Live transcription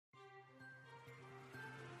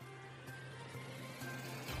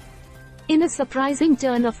In a surprising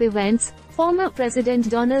turn of events, former President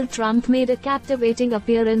Donald Trump made a captivating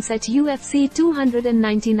appearance at UFC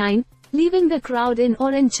 299, leaving the crowd in awe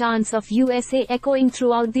and chants of USA echoing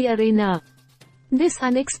throughout the arena. This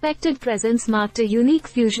unexpected presence marked a unique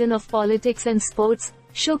fusion of politics and sports,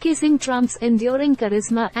 showcasing Trump's enduring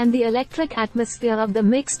charisma and the electric atmosphere of the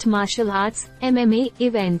mixed martial arts (MMA)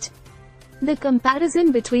 event. The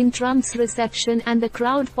comparison between Trump's reception and the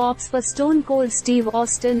crowd pops for Stone Cold Steve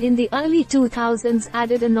Austin in the early 2000s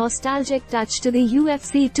added a nostalgic touch to the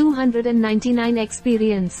UFC 299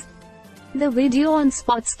 experience. The video on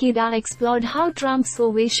Sportskeeda explored how Trump's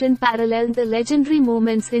ovation paralleled the legendary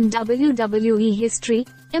moments in WWE history,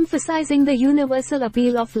 emphasizing the universal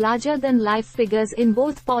appeal of larger-than-life figures in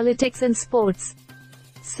both politics and sports.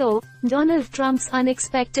 So, Donald Trump's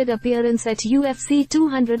unexpected appearance at UFC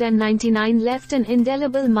 299 left an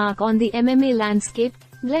indelible mark on the MMA landscape,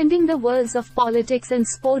 blending the worlds of politics and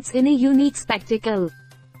sports in a unique spectacle.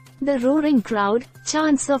 The roaring crowd,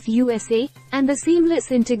 chants of USA, and the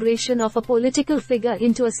seamless integration of a political figure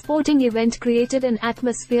into a sporting event created an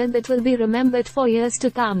atmosphere that will be remembered for years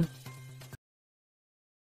to come.